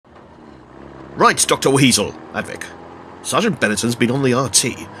Right, Dr. Weasel, Advic. Sergeant Benetton's been on the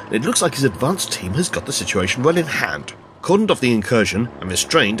RT, and it looks like his advanced team has got the situation well in hand. Cordoned off the incursion and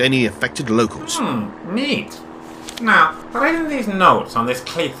restrained any affected locals. Neat. Now, reading these notes on this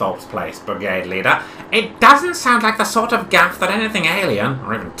Cleethorpes place, Brigade Leader, it doesn't sound like the sort of gaff that anything alien,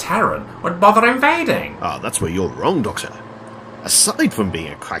 or even Terran, would bother invading. Ah, that's where you're wrong, Doctor. Aside from being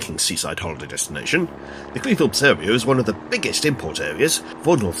a cracking seaside holiday destination, the Cleethorpes area is one of the biggest import areas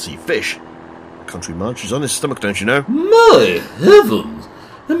for North Sea fish. The country marches on his stomach, don't you know? My heavens!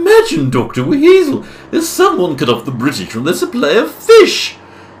 Imagine, Dr. Weasel, if someone cut off the British from their supply of fish!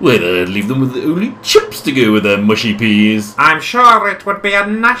 Why, they'd leave them with only chips to go with their mushy peas. I'm sure it would be a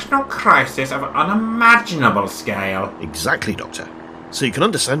national crisis of unimaginable scale. Exactly, Doctor. So you can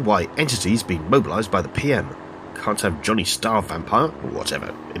understand why entities being mobilised by the PM can't have Johnny Star Vampire, or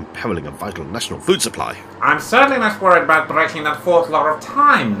whatever, imperiling a vital national food supply. I'm certainly not worried about breaking that fourth law of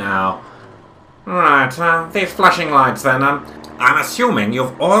time now. Right, these flashing lights then. I'm assuming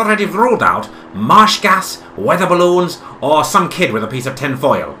you've already ruled out marsh gas, weather balloons, or some kid with a piece of tin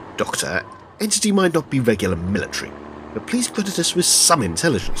foil. Doctor, entity might not be regular military, but please credit us with some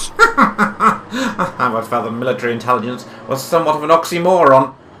intelligence. I would felt the military intelligence was somewhat of an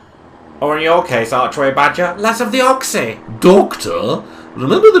oxymoron. Or in your case, Archway Badger, less of the oxy. Doctor,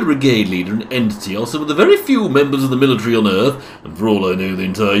 remember that Brigade Leader and Entity are some of the very few members of the military on Earth, and for all I know the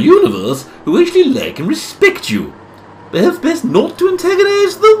entire universe, who actually like and respect you. Perhaps best not to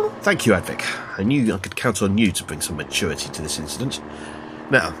antagonize them? Thank you, Advic. I knew I could count on you to bring some maturity to this incident.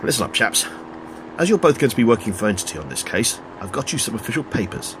 Now, listen up, chaps. As you're both going to be working for Entity on this case, I've got you some official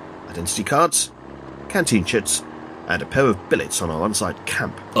papers, identity cards, canteen chits, and a pair of billets on our on-site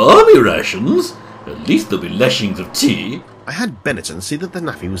camp. Army rations? At least there'll be lashings of tea. I had Benetton see that the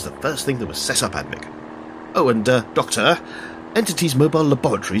NAFI was the first thing that was set up, Advic. Oh, and, Doctor, Entity's mobile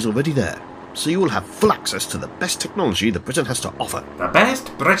laboratory's already there, so you will have full access to the best technology that Britain has to offer. The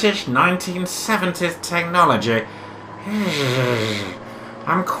best British 1970s technology.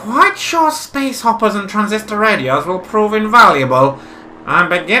 I'm quite sure space hoppers and transistor radios will prove invaluable. I'm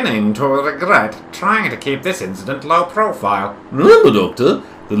beginning to regret trying to keep this incident low profile. Remember, Doctor,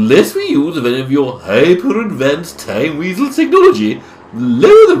 the less we use of any of your hyper-advanced Time Weasel technology, the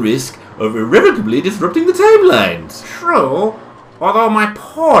lower the risk of irrevocably disrupting the timelines. True, although my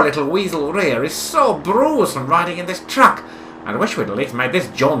poor little weasel rear is so bruised from riding in this truck. I wish we'd at least made this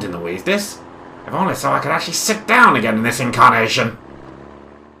jaunt in the Weasdis. If only so I could actually sit down again in this incarnation.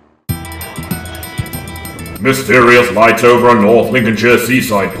 Mysterious lights over a North Lincolnshire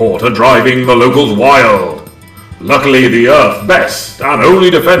seaside port are driving the locals wild. Luckily, the Earth's best and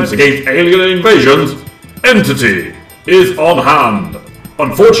only defense against alien invasions, Entity, is on hand.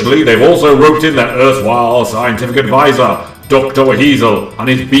 Unfortunately, they've also roped in their erstwhile scientific advisor, Dr. Weasel, and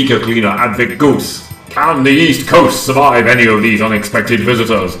his beaker cleaner, Advic Goose. Can the East Coast survive any of these unexpected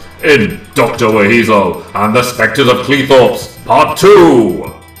visitors in Dr. Weasel and the Spectres of Cleethorpes, Part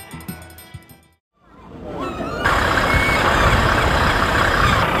 2?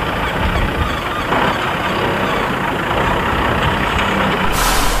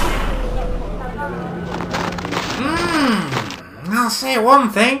 I'll say one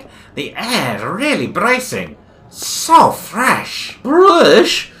thing, the air's really bracing. So fresh.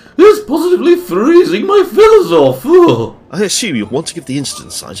 Fresh? It's positively freezing my feathers off. Oh. I assume you'll want to give the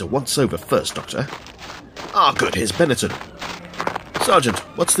incident size a once-over first, Doctor. Ah, good, here's Benetton. Sergeant,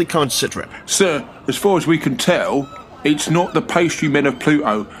 what's the current sitrep? Sir, as far as we can tell, it's not the pastry men of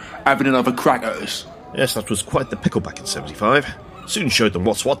Pluto having another crack at us. Yes, that was quite the pickle back in 75. Soon showed them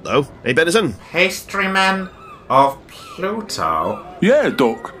what's what, though. Eh, Benetton? Pastrymen of Pluto? Yeah,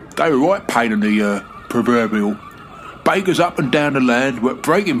 Doc. They were right pain in the proverbial. Bakers up and down the land were at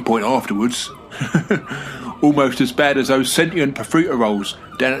breaking point afterwards. Almost as bad as those sentient profiteroles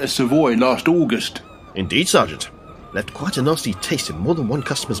down at the Savoy last August. Indeed, Sergeant. Left quite a nasty taste in more than one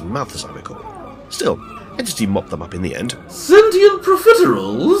customer's mouth, as I recall. Still, Entity mopped them up in the end. Sentient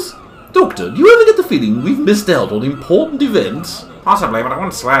profiteroles? Doctor, do you ever get the feeling we've missed out on important events? Possibly, but I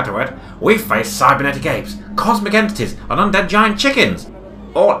wouldn't swear to it. We've faced cybernetic apes, cosmic entities, and undead giant chickens.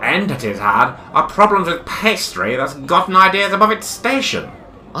 All Entities had are problems with pastry that's gotten ideas above its station.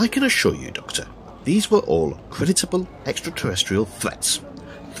 I can assure you, Doctor, these were all creditable extraterrestrial threats.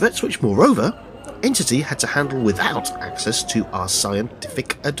 Threats which, moreover, Entity had to handle without access to our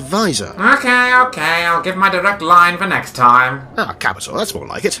scientific advisor. Okay, I'll give my direct line for next time. Ah, capital, that's more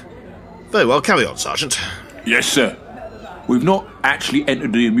like it. Very well, carry on, Sergeant. Yes, sir. We've not actually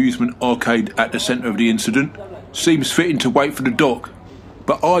entered the amusement arcade at the centre of the incident. Seems fitting to wait for the doc.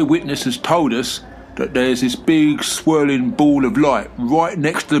 But eyewitness has told us that there's this big swirling ball of light right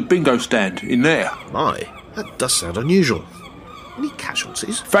next to the bingo stand in there. My, that does sound unusual. Any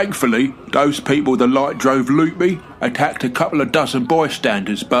casualties? Thankfully, those people the light drove loopy attacked a couple of dozen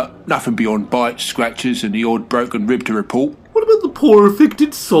bystanders, but nothing beyond bites, scratches and the odd broken rib to report. What about the poor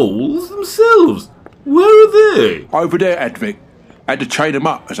affected souls themselves? Where are they? Over there, Advic. Had to chain them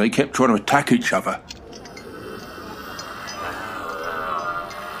up as they kept trying to attack each other.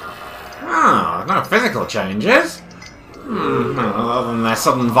 Oh, no physical changes. Other than their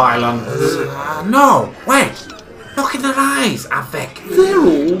sudden violence. No, wait! Look in their eyes, Avec. They're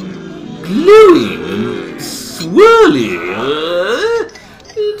all glowing and swirling.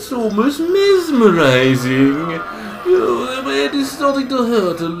 It's almost mesmerizing. Oh, my head is starting to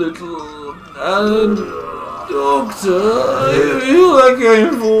hurt a little. And, Doctor, I feel like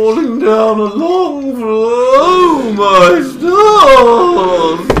I'm falling down a long floor. Oh, my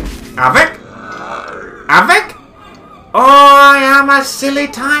stars! Avec? Avec? Oh, I am a silly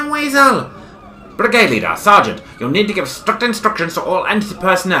time weasel. Brigade Leader, Sergeant, you'll need to give strict instructions to all entity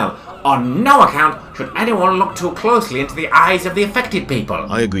personnel. On no account should anyone look too closely into the eyes of the affected people.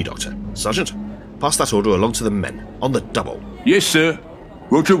 I agree, Doctor. Sergeant, pass that order along to the men, on the double. Yes, sir.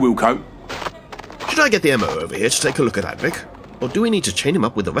 Roger, Wilco. Should I get the MO over here to take a look at Advic? Or do we need to chain him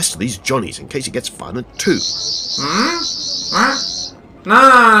up with the rest of these Johnnies in case he gets violent too?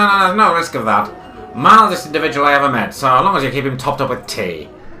 No risk of that. Mildest individual I ever met, so long as you keep him topped up with tea.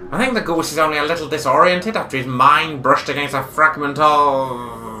 I think the goose is only a little disoriented after his mind brushed against a fragment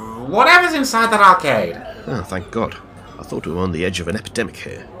of whatever's inside that arcade. Oh, thank God. I thought we were on the edge of an epidemic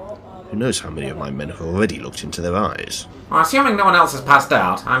here. Who knows how many of my men have already looked into their eyes? Well, assuming no one else has passed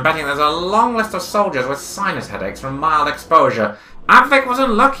out, I'm betting there's a long list of soldiers with sinus headaches from mild exposure. Advic was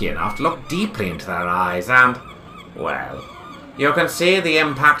unlucky enough to look deeply into their eyes and, well, you can see the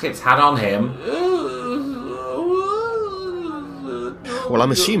impact it's had on him. Well,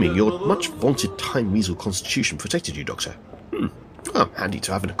 I'm assuming your much-vaunted time weasel constitution protected you, Doctor. Well, handy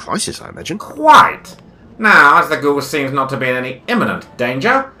to have in a crisis, I imagine. Quite. Now, as the goose seems not to be in any imminent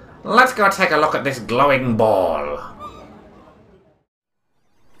danger, let's go take a look at this glowing ball.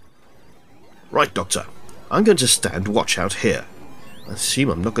 Right, Doctor. I'm going to stand watch out here. I assume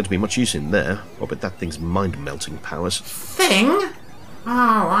I'm not going to be much use in there, or with that thing's mind-melting powers. Thing? Oh,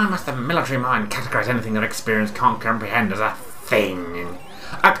 why must the military mind categorize anything their experience can't comprehend as a thing?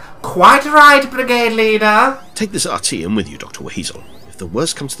 Quite right, Brigade Leader. Take this RT in with you, Dr. Weasel. If the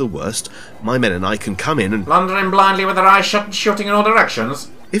worst comes to the worst, my men and I can come in and... Blundering blindly with their eyes shut and shooting in all directions?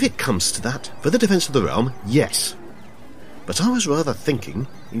 If it comes to that, for the defence of the realm, yes. But I was rather thinking,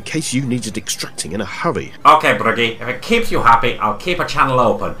 in case you needed extracting in a hurry. Okay, Briggy, if it keeps you happy, I'll keep a channel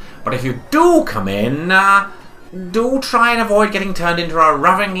open. But if you do come in, do try and avoid getting turned into a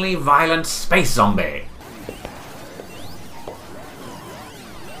ravingly violent space zombie.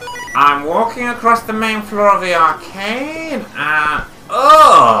 I'm walking across the main floor of the arcade, and...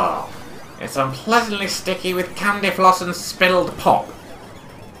 oh! It's unpleasantly sticky with candy floss and spilled pop.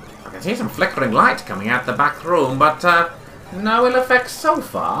 I can see some flickering light coming out the back room, but, no ill effects so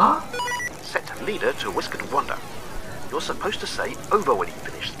far. Set leader to Whiskered Wonder. You're supposed to say over when you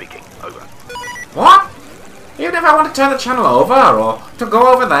finish speaking. Over. What? Even if I want to turn the channel over, or to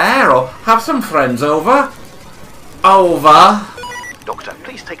go over there, or have some friends over? Over. Doctor,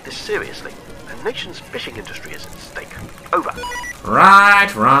 please take this seriously. The nation's fishing industry is at stake. Over.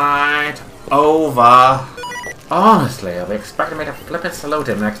 Right. Over. Honestly, I'll be expecting me to flip and salute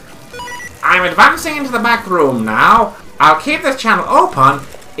him next. I'm advancing into the back room now. I'll keep this channel open,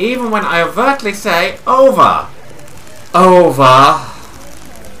 even when I overtly say over. Over.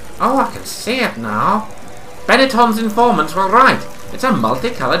 Oh, I can see it now. Benetton's informants were right. It's a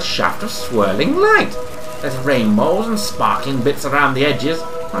multicoloured shaft of swirling light. There's rainbows and sparkling bits around the edges.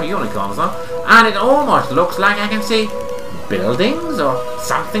 No unicorns though. And it almost looks like I can see buildings or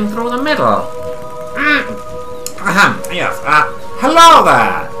something through the middle. Yes. Hello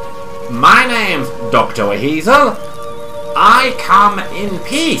there. My name's Dr. Weasel. I come in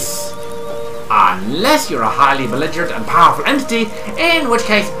peace. Unless you're a highly belligerent and powerful entity, in which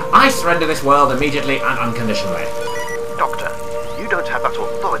case I surrender this world immediately and unconditionally. Doctor, you don't have that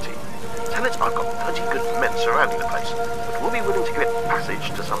authority. Tell it I've got 30 good men surrounding the place, but we'll be willing to give it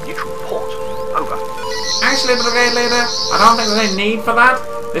passage to some neutral port. Over. Actually, Brigade Leader, I don't think there's any need for that.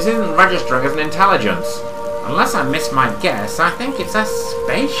 This isn't registering as an intelligence. Unless I miss my guess, I think it's a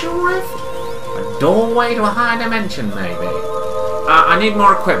spatial rift? A doorway to a higher dimension, maybe. I need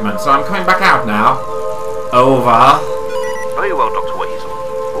more equipment, so I'm coming back out now. Over. Very well, Dr. Weasel.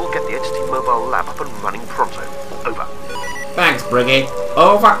 We'll get the Entity Mobile Lab up and running pronto. Over. Thanks, Briggy.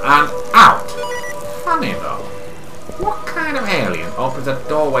 Over and out. funny though. What kind of alien opens a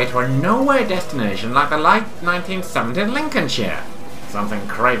doorway to a nowhere destination like the late 1970s Lincolnshire? Something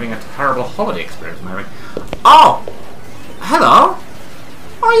craving a terrible holiday experience, maybe. Oh! Hello?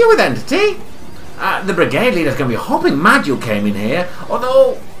 Are you with Entity? The brigade leader's going to be hopping mad you came in here,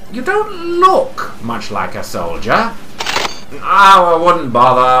 although you don't look much like a soldier. Oh, I wouldn't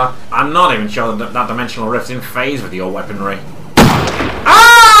bother. I'm not even sure that dimensional rift's in phase with your weaponry.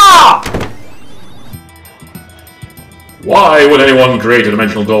 Ah! Why would anyone create a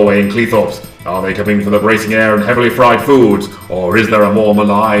dimensional doorway in Cleethorpes? Are they coming for the bracing air and heavily fried foods, or is there a more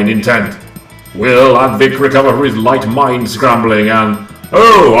malign intent? Will Advic recover from his light mind scrambling and...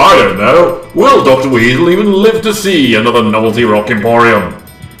 Oh, I don't know. Will Dr. Weasel even live to see another Novelty Rock Emporium?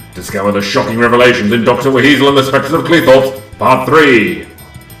 Discover the shocking revelations in Dr. Weasel and the Spectres of Cleethorpes, Part 3.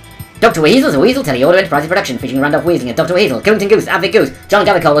 Dr. Weasel's a Weasel Teleorder Enterprises production featuring Randolph Weasel as Dr. Weasel, Coonton Goose, Advic Goose, John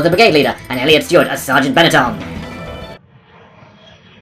Gathercole as the Brigade Leader, and Elliot Stewart as Sergeant Benetton.